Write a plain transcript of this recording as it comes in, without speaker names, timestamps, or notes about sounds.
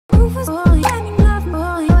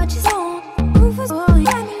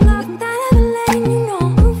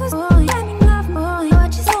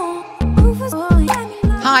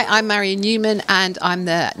I'm Marian Newman and I'm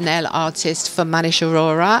the nail artist for Manish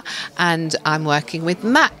Arora, and I'm working with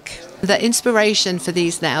Mac. The inspiration for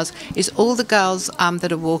these nails is all the girls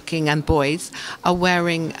that are walking and boys are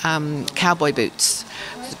wearing cowboy boots.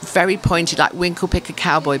 Very pointed, like winkle picker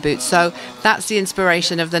cowboy boots. So that's the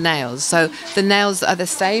inspiration of the nails. So the nails are the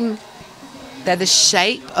same. They're the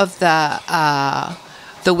shape of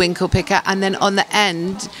the winkle picker, and then on the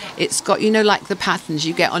end it's got, you know, like the patterns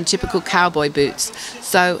you get on typical cowboy boots.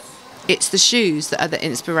 So it's the shoes that are the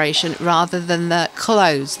inspiration rather than the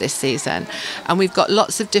clothes this season. And we've got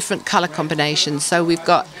lots of different colour combinations. So we've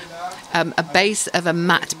got a base of a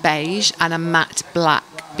matte beige and a matte black,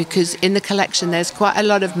 because in the collection there's quite a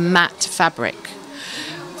lot of matte fabric,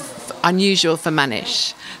 unusual for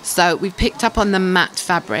Manish. So we picked up on the matte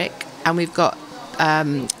fabric, and we've got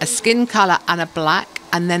a skin colour and a black,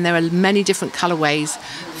 and then there are many different colourways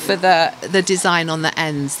for the design on the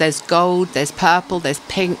ends. There's gold, there's purple, there's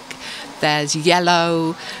pink, there's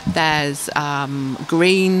yellow, there's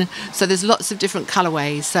green. So there's lots of different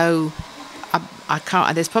colourways. So I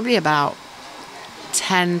can't, there's probably about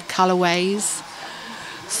 10 colourways.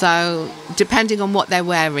 So depending on what they're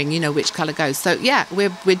wearing, you know, which colour goes. So yeah,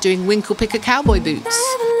 we're doing winkle picker cowboy boots.